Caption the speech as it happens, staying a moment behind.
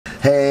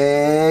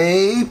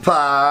Hey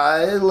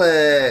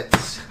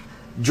pilots,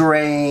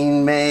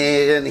 Drain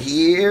Man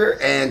here,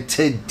 and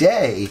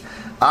today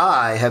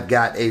I have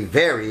got a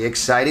very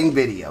exciting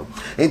video.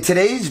 In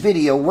today's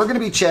video, we're going to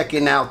be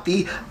checking out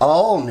the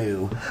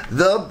all-new,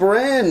 the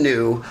brand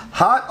new,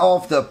 hot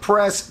off the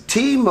press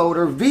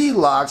tmotor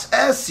Velox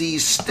SE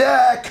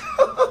stack.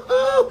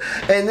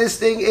 And this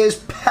thing is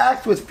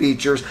packed with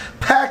features,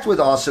 packed with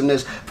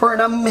awesomeness for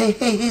an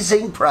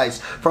amazing price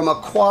from a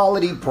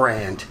quality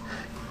brand.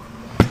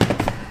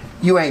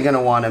 You ain't going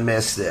to want to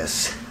miss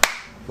this.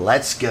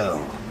 Let's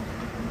go.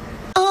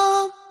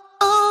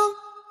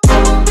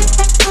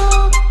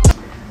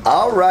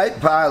 Alright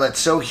pilots,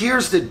 so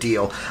here's the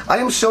deal. I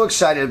am so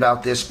excited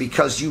about this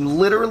because you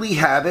literally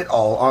have it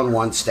all on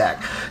one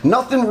stack.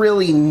 Nothing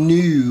really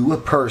new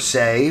per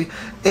se,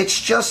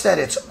 it's just that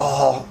it's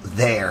all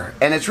there.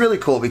 And it's really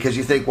cool because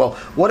you think, well,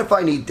 what if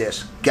I need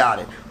this? Got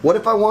it. What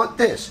if I want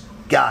this?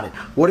 Got it.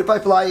 What if I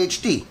fly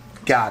HD?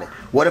 Got it.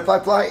 What if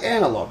I fly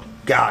analog?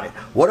 Got it.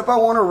 What if I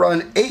want to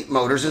run 8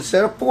 motors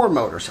instead of 4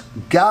 motors?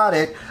 Got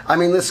it. I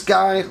mean, this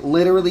guy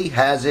literally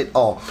has it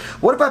all.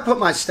 What if I put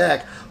my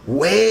stack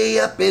way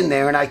up in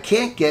there and I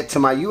can't get to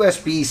my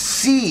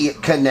USB-C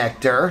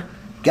connector?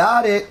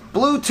 Got it.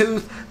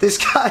 Bluetooth. This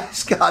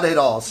guy's got it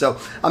all. So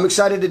I'm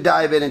excited to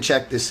dive in and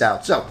check this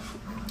out. So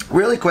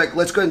really quick,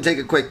 let's go ahead and take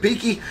a quick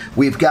peeky.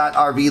 We've got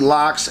our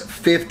Velox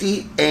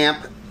 50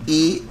 amp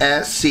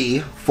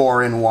ESC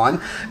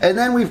 4-in-1, and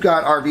then we've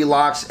got our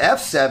Velox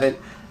F7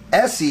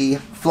 SE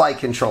flight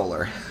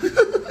controller.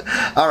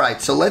 All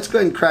right, so let's go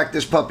ahead and crack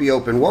this puppy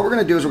open. What we're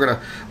gonna do is we're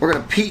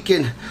gonna peek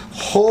in.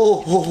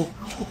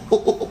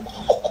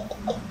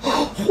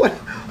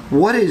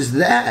 What is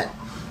that?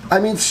 I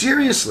mean,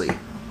 seriously,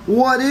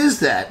 what is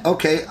that?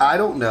 Okay, I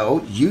don't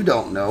know. You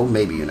don't know.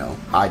 Maybe you know.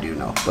 I do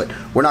know, but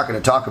we're not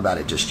gonna talk about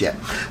it just yet.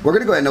 We're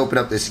gonna go ahead and open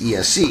up this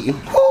ESC.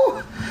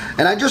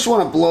 And I just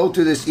want to blow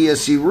through this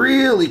ESC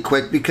really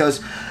quick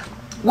because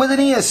with an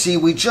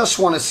ESC, we just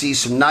want to see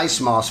some nice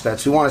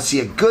MOSFETs. We want to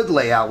see a good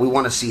layout. We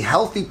want to see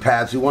healthy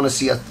pads. We want to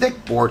see a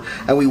thick board.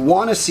 And we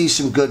want to see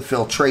some good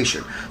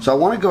filtration. So I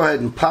want to go ahead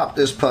and pop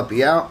this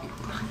puppy out.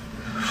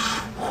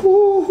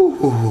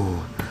 Whoo.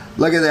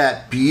 Look at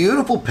that.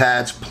 Beautiful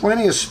pads.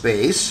 Plenty of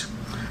space.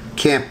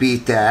 Can't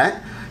beat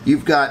that.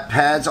 You've got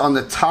pads on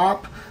the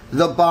top,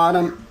 the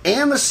bottom,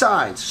 and the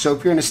sides. So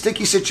if you're in a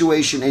sticky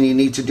situation and you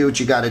need to do what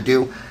you got to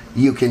do,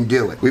 you can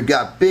do it. We've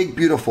got big,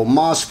 beautiful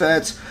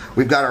MOSFETs.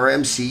 We've got our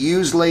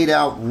MCUs laid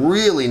out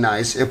really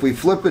nice. If we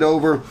flip it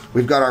over,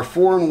 we've got our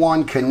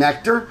 4-in-1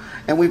 connector,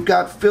 and we've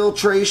got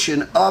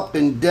filtration up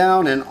and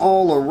down and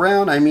all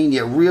around. I mean,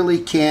 you really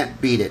can't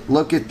beat it.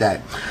 Look at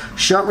that.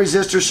 Shunt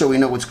resistor, so we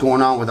know what's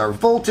going on with our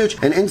voltage.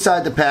 And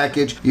inside the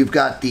package, you've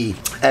got the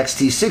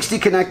XT60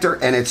 connector,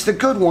 and it's the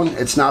good one.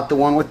 It's not the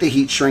one with the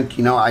heat shrink.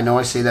 You know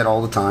I say that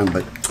all the time,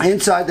 but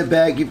inside the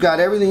bag, you've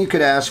got everything you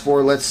could ask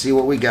for. Let's see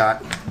what we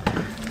got.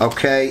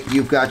 Okay,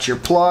 you've got your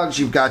plugs,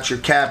 you've got your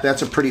cap.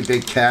 That's a pretty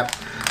big cap.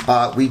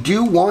 We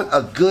do want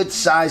a good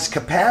size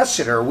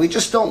capacitor. We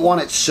just don't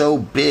want it so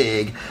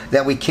big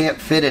that we can't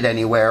fit it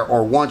anywhere,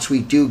 or once we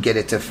do get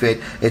it to fit,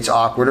 it's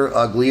awkward or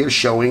ugly or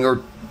showing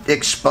or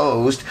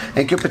exposed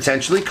and could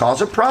potentially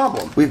cause a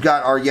problem. We've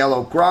got our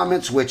yellow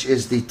grommets, which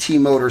is the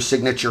tmotor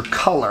signature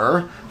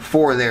color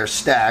for their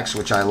stacks,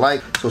 which I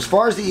like. So as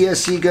far as the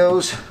ESC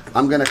goes,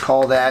 I'm going to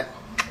call that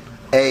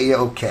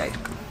A-OK.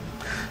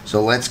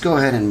 So let's go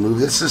ahead and move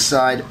this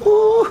aside.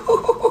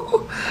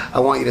 Ooh, I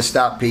want you to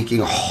stop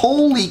peeking.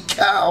 Holy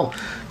cow!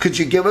 Could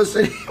you give us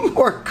any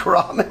more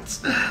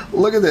grommets?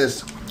 Look at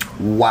this.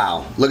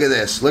 Wow. Look at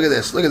this. Look at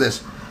this. Look at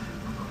this.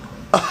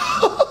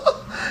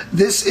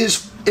 This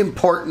is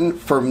important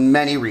for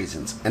many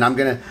reasons, and I'm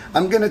gonna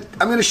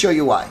show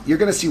you why. You're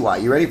gonna see why.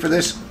 You ready for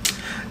this?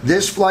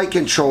 This flight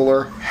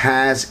controller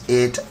has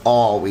it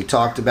all. We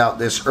talked about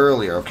this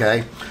earlier,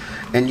 okay?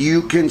 And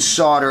you can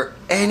solder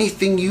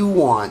anything you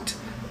want.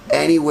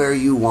 Anywhere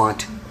you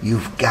want,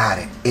 you've got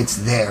it. It's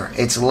there.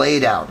 It's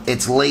laid out.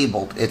 It's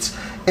labeled. It's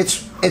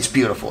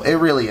beautiful. It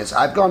really is.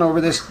 I've gone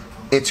over this.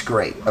 It's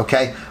great.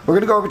 Okay, we're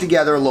gonna go over it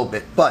together a little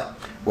bit. But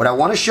what I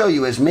want to show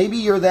you is maybe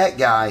you're that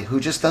guy who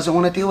just doesn't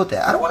want to deal with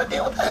that. I don't want to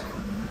deal with that.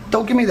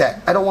 Don't give me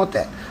that. I don't want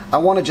that. I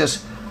want to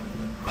just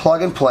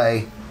plug and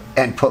play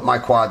and put my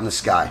quad in the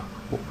sky.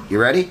 You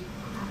ready?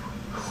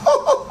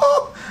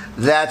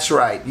 That's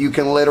right. You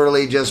can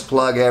literally just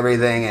plug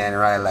everything in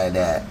right like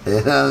that. You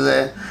know what I'm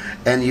saying?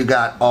 And you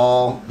got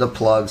all the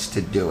plugs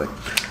to do it.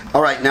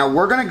 All right, now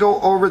we're going to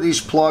go over these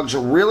plugs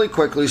really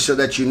quickly so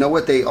that you know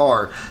what they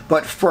are.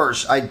 But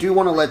first, I do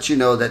want to let you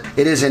know that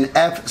it is an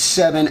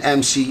F7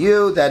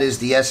 MCU. That is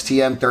the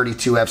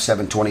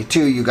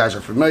STM32F722. You guys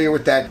are familiar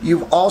with that.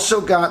 You've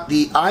also got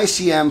the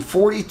ICM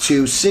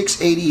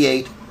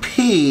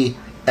 42688P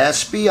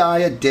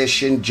SBI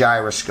edition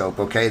gyroscope.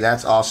 Okay,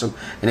 that's awesome.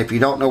 And if you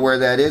don't know where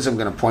that is, I'm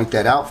going to point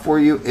that out for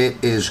you.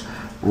 It is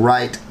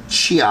right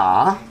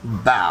chia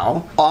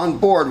bow. On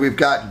board, we've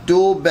got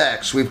dual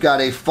BECs. We've got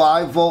a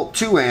 5-volt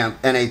 2 amp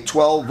and a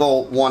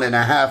 12-volt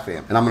 1.5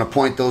 amp. And I'm going to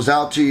point those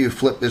out to you.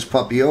 Flip this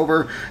puppy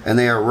over, and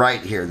they are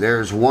right here.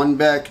 There's one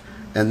BEC,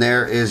 and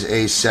there is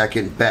a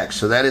second BEC.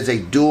 So that is a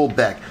dual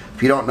BEC.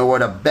 If you don't know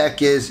what a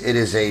BEC is, it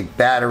is a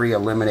battery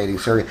eliminating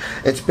circuit.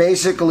 It's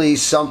basically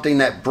something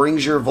that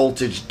brings your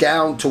voltage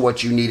down to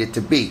what you need it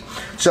to be.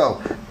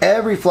 So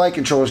every flight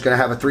controller is going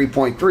to have a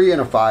 3.3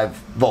 and a 5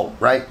 volt,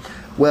 right?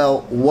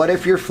 Well, what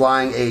if you're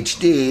flying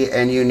HD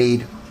and you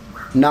need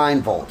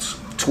 9 volts,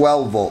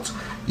 12 volts?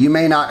 You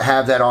may not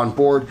have that on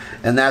board,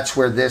 and that's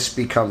where this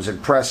becomes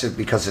impressive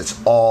because it's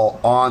all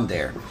on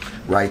there.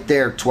 Right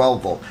there,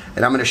 12 volt.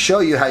 And I'm going to show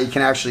you how you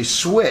can actually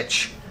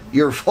switch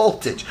your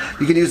voltage.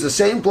 You can use the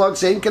same plug,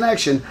 same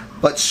connection,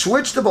 but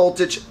switch the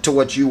voltage to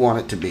what you want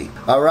it to be.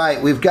 All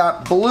right, we've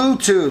got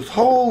Bluetooth.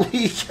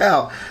 Holy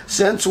cow.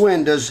 Since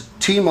when does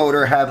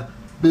tmotor have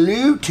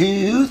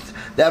Bluetooth?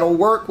 That'll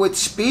work with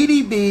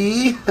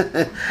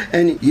SpeedyBee.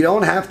 And you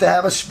don't have to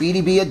have a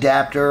SpeedyBee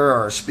adapter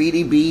or a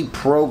SpeedyBee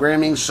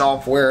programming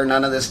software,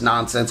 none of this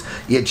nonsense.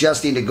 You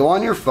just need to go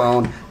on your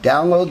phone,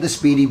 download the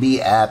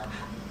SpeedyBee app,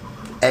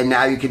 and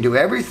now you can do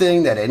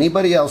everything that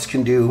anybody else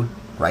can do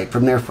right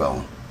from their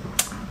phone.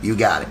 You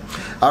got it.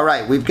 All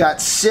right, we've got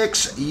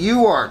 6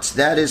 UARTs.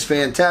 That is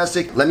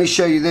fantastic. Let me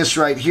show you this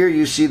right here.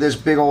 You see this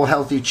big old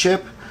healthy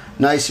chip?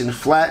 Nice and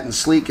flat and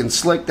sleek and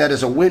slick. That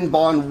is a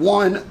Winbond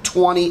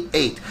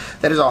 128.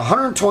 That is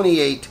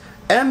 128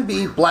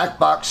 MB black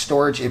box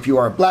storage. If you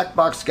are a black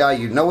box guy,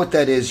 you know what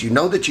that is. You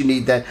know that you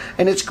need that,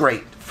 and it's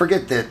great.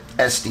 Forget the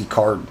SD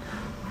card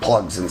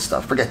plugs and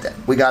stuff. Forget that.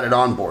 We got it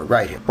on board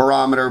right here.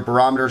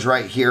 Barometer's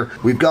right here.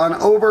 We've gone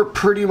over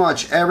pretty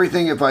much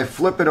everything. If I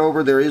flip it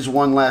over, there is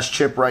one last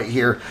chip right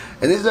here.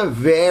 And this is a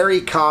very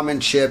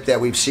common chip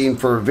that we've seen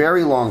for a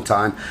very long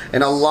time.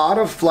 And a lot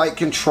of flight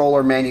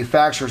controller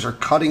manufacturers are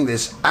cutting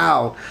this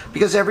out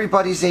because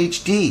everybody's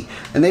HD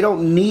and they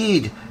don't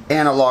need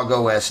analog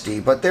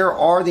OSD, but there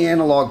are the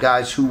analog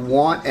guys who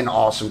want an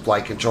awesome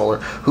flight controller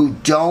who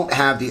don't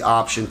have the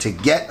option to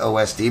get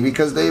OSD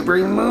because they've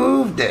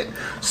removed it.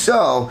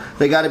 So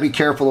they got to be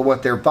careful of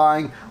what they're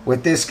buying.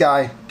 With this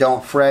guy,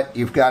 don't fret,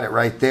 you've got it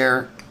right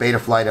there,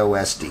 Betaflight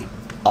OSD.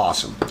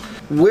 Awesome.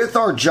 With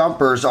our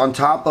jumpers, on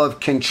top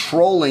of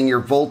controlling your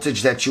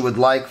voltage that you would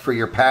like for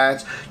your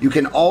pads, you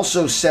can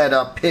also set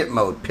up pit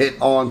mode, pit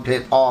on,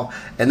 pit off,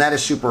 and that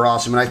is super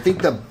awesome. And I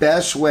think the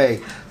best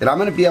way that I'm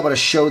going to be able to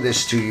show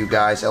this to you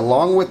guys,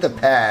 along with the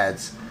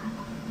pads,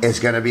 is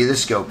going to be the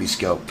Scopy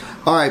Scope.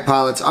 All right,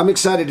 pilots, I'm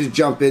excited to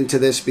jump into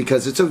this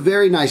because it's a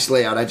very nice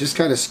layout. I just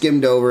kind of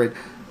skimmed over it.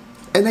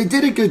 And they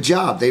did a good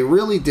job. They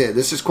really did.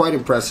 This is quite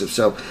impressive.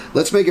 So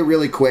let's make it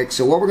really quick.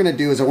 So what we're going to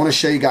do is I want to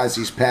show you guys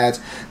these pads.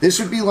 This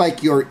would be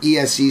like your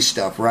ESE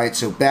stuff, right?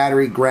 So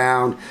battery,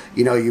 ground,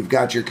 you know, you've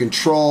got your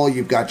control,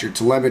 you've got your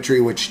telemetry,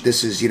 which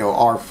this is, you know,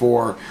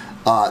 R4.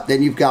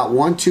 Then you've got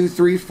 1, 2,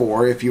 3,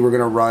 4 if you were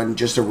going to run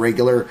just a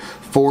regular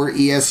 4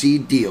 ESE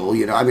deal,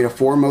 you know, I mean a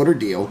 4 motor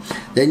deal.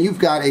 Then you've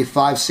got a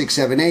 5, 6,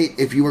 7, 8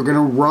 if you were going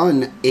to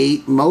run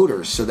 8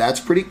 motors. So that's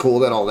pretty cool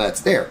that all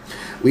that's there.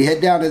 We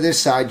head down to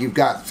this side, you've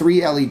got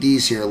 3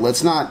 LEDs here.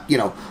 Let's not, you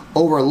know,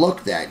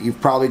 overlook that.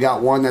 You've probably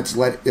got one that's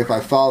if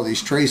I follow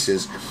these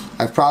traces,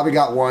 I've probably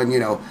got one, you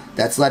know,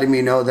 that's letting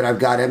me know that I've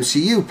got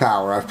MCU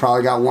power. I've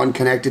probably got one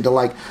connected to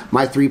like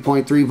my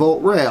 3.3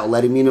 volt rail,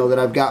 letting me know that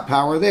I've got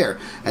power there.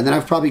 And then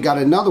I've probably got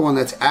another one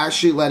that's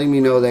actually letting me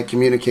know that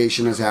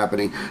communication is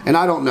happening. And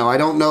I don't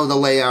know the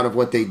layout of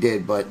what they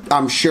did, but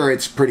I'm sure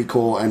it's pretty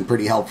cool and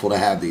pretty helpful to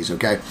have these,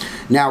 okay?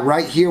 Now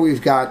right here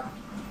we've got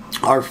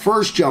our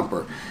first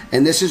jumper.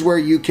 And this is where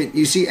you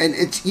see,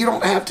 and you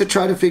don't have to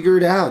try to figure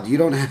it out. You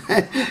don't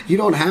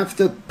have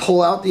to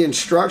pull out the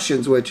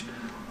instructions, which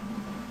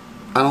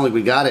I don't think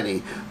we got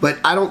any, but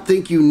I don't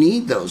think you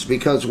need those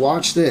because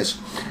watch this.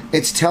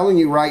 It's telling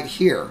you right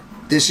here,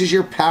 this is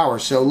your power.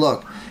 So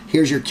look,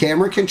 here's your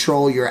camera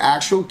control, your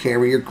actual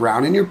camera, your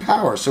ground, and your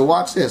power. So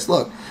watch this,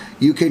 look,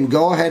 you can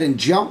go ahead and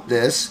jump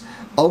this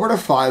over to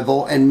 5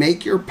 volt and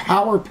make your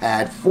power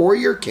pad for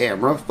your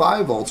camera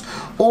 5 volts,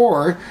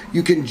 or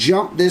you can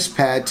jump this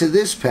pad to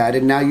this pad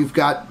and now you've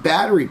got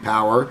battery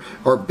power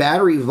or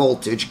battery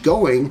voltage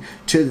going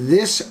to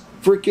this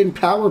freaking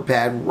power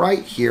pad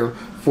right here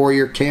for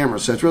your camera.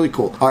 So it's really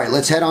cool. All right,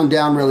 let's head on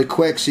down really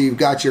quick. So you've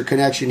got your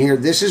connection here.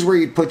 This is where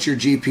you'd put your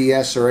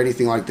GPS or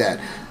anything like that.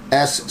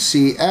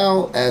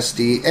 SCL,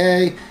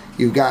 SDA,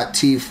 you've got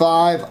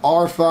T5,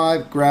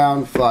 R5,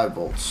 ground, 5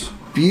 volts.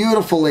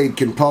 Beautiful lead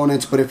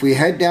components, but if we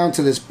head down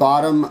to this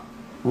bottom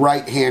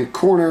right hand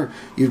corner,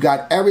 you've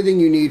got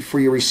everything you need for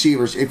your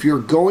receivers. If you're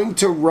going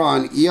to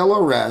run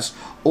ELRS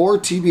or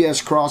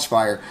TBS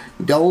Crossfire,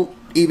 don't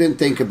even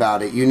think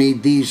about it. You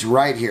need these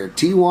right here,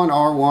 T1,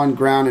 R1,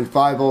 ground, and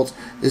 5 volts.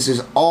 This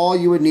is all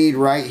you would need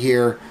right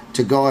here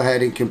to go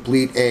ahead and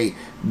complete a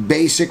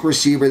basic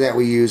receiver that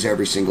we use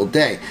every single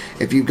day.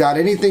 If you've got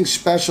anything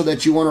special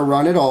that you want to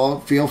run at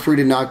all, feel free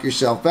to knock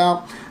yourself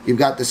out. You've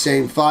got the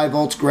same 5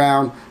 volts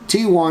ground,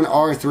 T1,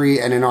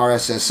 R3, and an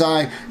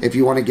RSSI if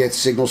you want to get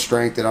signal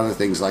strength and other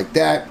things like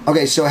that.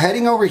 Okay, so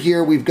heading over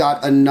here, we've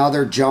got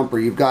another jumper.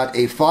 You've got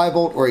a 5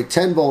 volt or a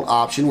 10 volt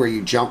option where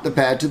you jump the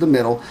pad to the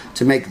middle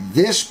to make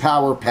this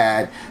power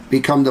pad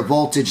become the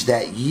voltage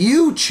that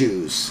you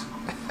choose.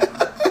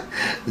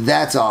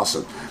 That's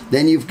awesome.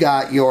 Then you've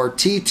got your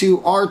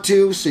T2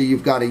 R2, so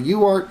you've got a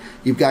UART.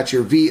 You've got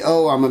your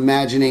VO, I'm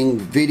imagining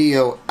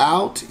video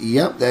out.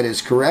 Yep, that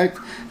is correct.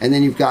 And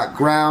then you've got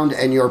ground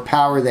and your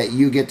power that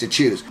you get to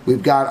choose.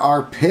 We've got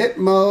our pit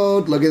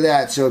mode. Look at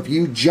that. So if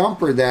you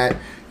jumper that,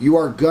 you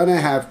are gonna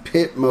have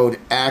pit mode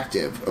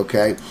active,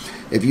 okay?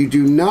 If you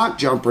do not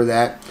jumper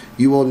that,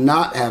 you will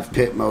not have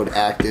pit mode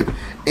active.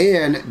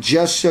 And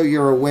just so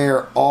you're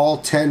aware, all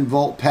 10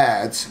 volt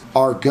pads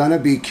are gonna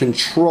be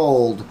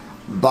controlled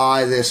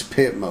by this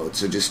pit mode,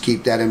 so just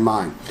keep that in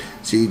mind.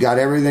 So you got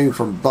everything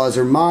from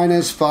buzzer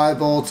minus, 5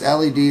 volts,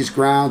 LEDs,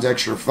 grounds,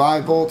 extra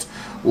 5 volts.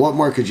 What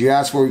more could you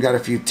ask for? We got a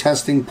few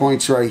testing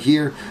points right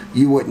here.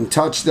 You wouldn't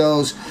touch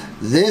those.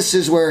 This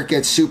is where it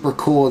gets super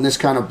cool, and this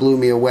kind of blew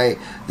me away.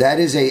 That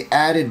is a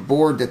added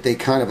board that they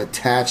kind of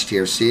attached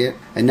here, see it?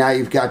 And now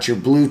you've got your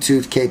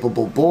Bluetooth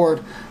capable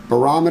board,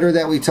 barometer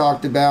that we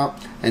talked about,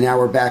 and now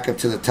we're back up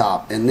to the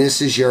top. And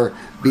this is your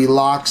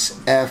Velox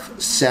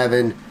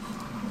F7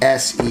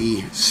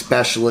 SE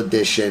Special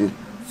Edition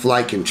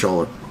flight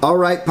controller. All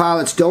right,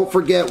 pilots, don't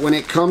forget, when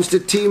it comes to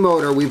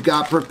tmotor, we've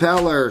got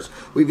propellers.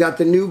 We've got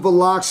the new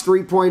Velox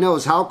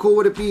 3.0s. How cool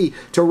would it be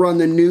to run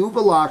the new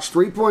Velox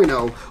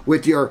 3.0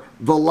 with your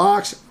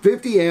Velox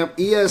 50 amp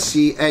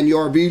ESC and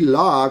your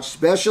Velox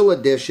Special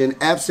Edition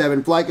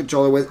F7 flight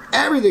controller with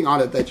everything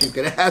on it that you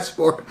could ask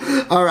for?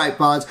 All right,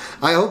 pilots,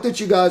 I hope that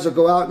you guys will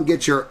go out and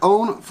get your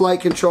own flight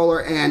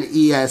controller and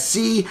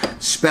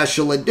ESC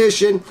Special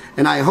Edition,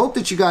 and I hope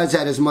that you guys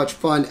had as much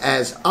fun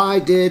as I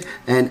did,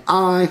 and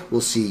I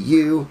will see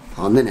you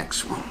on the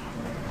next one.